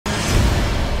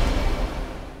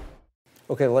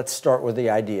Okay, let's start with the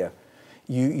idea.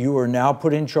 You are now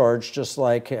put in charge, just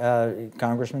like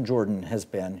Congressman Jordan has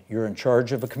been. You're in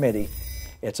charge of a committee.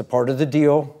 It's a part of the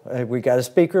deal. We got a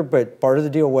speaker, but part of the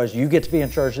deal was you get to be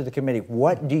in charge of the committee.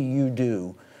 What do you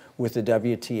do with the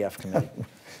WTF committee?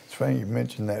 It's funny you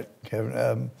mentioned that,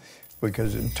 Kevin,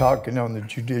 because in talking on the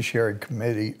Judiciary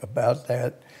Committee about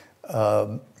that,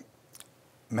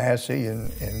 Massey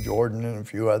and Jordan and a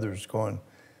few others going,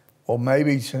 well,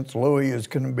 maybe since Louie is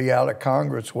going to be out of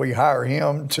Congress, we hire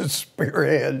him to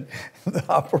spearhead the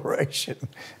operation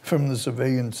from the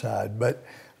civilian side. But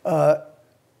I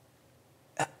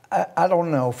don't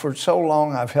know. For so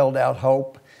long, I've held out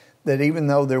hope that even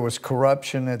though there was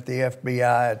corruption at the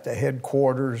FBI, at the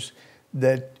headquarters,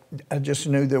 that I just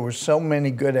knew there were so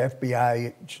many good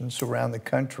FBI agents around the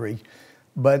country,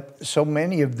 but so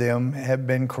many of them have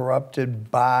been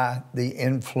corrupted by the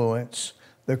influence,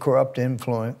 the corrupt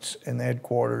influence in the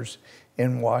headquarters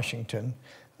in Washington.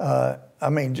 I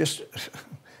mean, just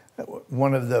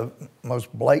one of the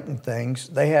most blatant things,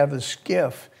 they have a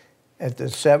SCIF at the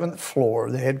 7th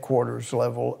floor, the headquarters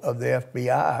level of the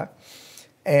FBI,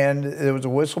 and there was a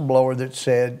whistleblower that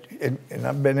said, and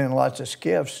I've been in lots of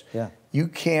SCIFs, yeah, you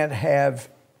can't have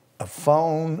a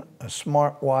phone, a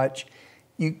smartwatch,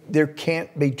 there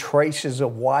can't be traces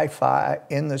of Wi-Fi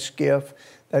in the SCIF.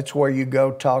 That's where you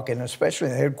go talking, especially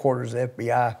in the headquarters of the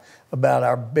FBI, about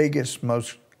our biggest,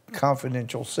 most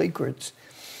confidential secrets.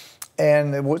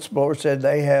 And the whistleblower said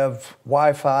they have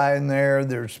Wi-Fi in there.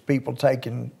 There's people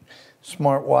taking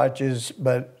smartwatches,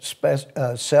 but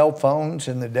cell phones,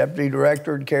 and the deputy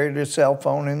director had carried a cell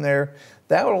phone in there.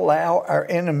 That would allow our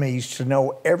enemies to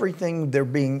know everything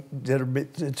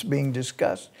that's being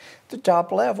discussed at the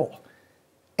top level.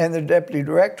 And the deputy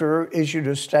director issued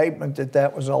a statement that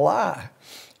that was a lie.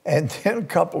 And then a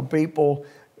couple of people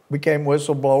became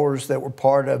whistleblowers that were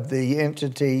part of the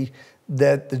entity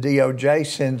that the DOJ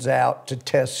sends out to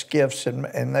test SCIFs.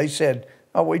 And they said,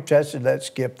 oh, we tested that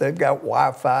SCIF. They've got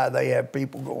Wi-Fi. They have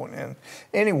people going in.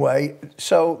 Anyway,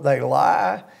 so they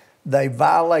lie. They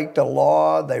violate the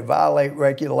law. They violate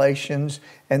regulations.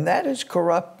 And that has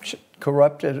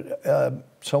corrupted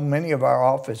so many of our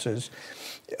offices.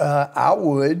 I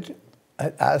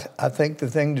think the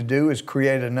thing to do is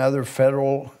create another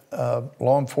federal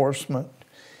law enforcement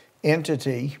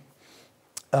entity,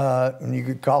 and you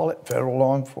could call it federal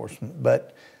law enforcement,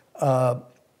 but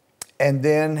and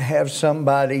then have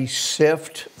somebody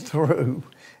sift through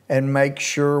and make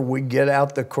sure we get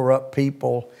out the corrupt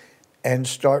people and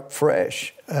start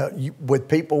fresh with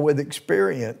people with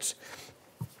experience.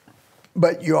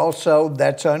 But you also,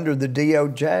 that's under the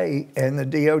DOJ, and the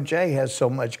DOJ has so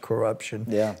much corruption.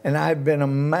 Yeah. And I've been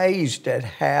amazed at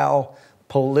how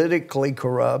politically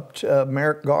corrupt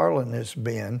Merrick Garland has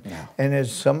been. Yeah. And as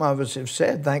some of us have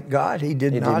said, thank God he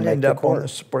did not end up on the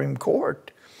Supreme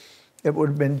Court. It would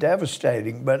have been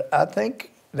devastating. But I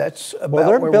think that's about where we are.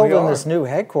 Well, they're building this new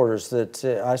headquarters that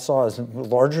I saw is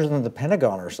larger than the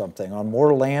Pentagon or something, on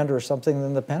more land or something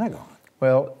than the Pentagon.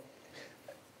 Well,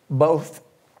 both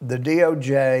the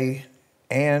DOJ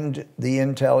and the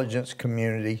intelligence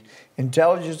community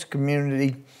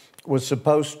was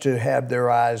supposed to have their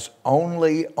eyes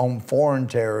only on foreign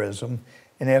terrorism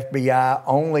and FBI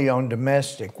only on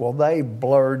domestic. Well, they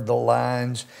blurred the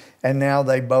lines, and now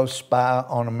they both spy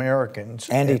on Americans.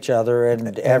 And each other,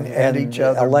 and each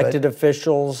other, elected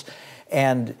officials.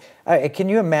 And can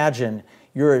you imagine,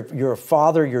 you're a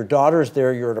father, your daughter's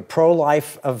there, you're at a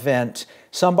pro-life event,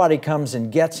 somebody comes and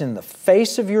gets in the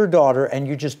face of your daughter and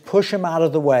you just push him out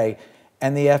of the way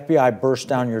and the FBI bursts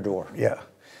down your door. Yeah.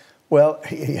 Well,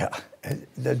 yeah,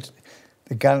 that's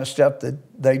the kind of stuff that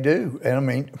they do. And I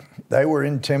mean, they were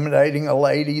intimidating a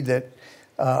lady that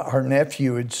her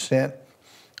nephew had sent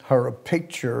her a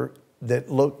picture that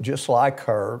looked just like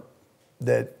her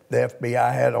that the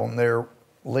FBI had on their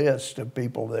list of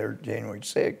people there January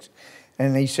 6th.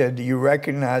 And he said, do you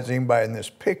recognize anybody in this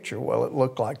picture? Well, it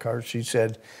looked like her. She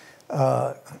said,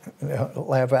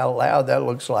 laugh out loud, that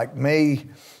looks like me.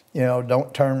 You know,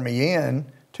 don't turn me in.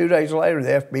 2 days later,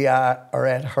 the FBI are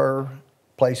at her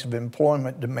place of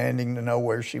employment demanding to know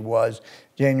where she was.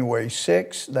 January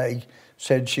 6th, they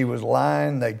said she was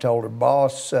lying. They told her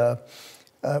boss,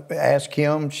 ask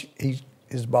him.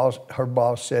 Her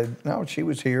boss said, no, she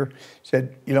was here.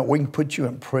 Said, you know, we can put you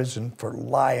in prison for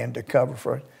lying to cover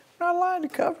for it. Not lying to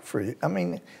cover for you. I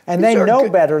mean, and they know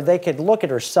better. They could look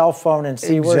at her cell phone and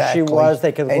see where she was.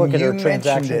 They could look at her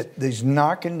transactions. These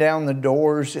knocking down the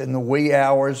doors in the wee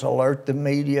hours, alert the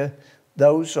media.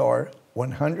 Those are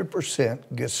 100%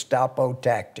 Gestapo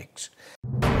tactics.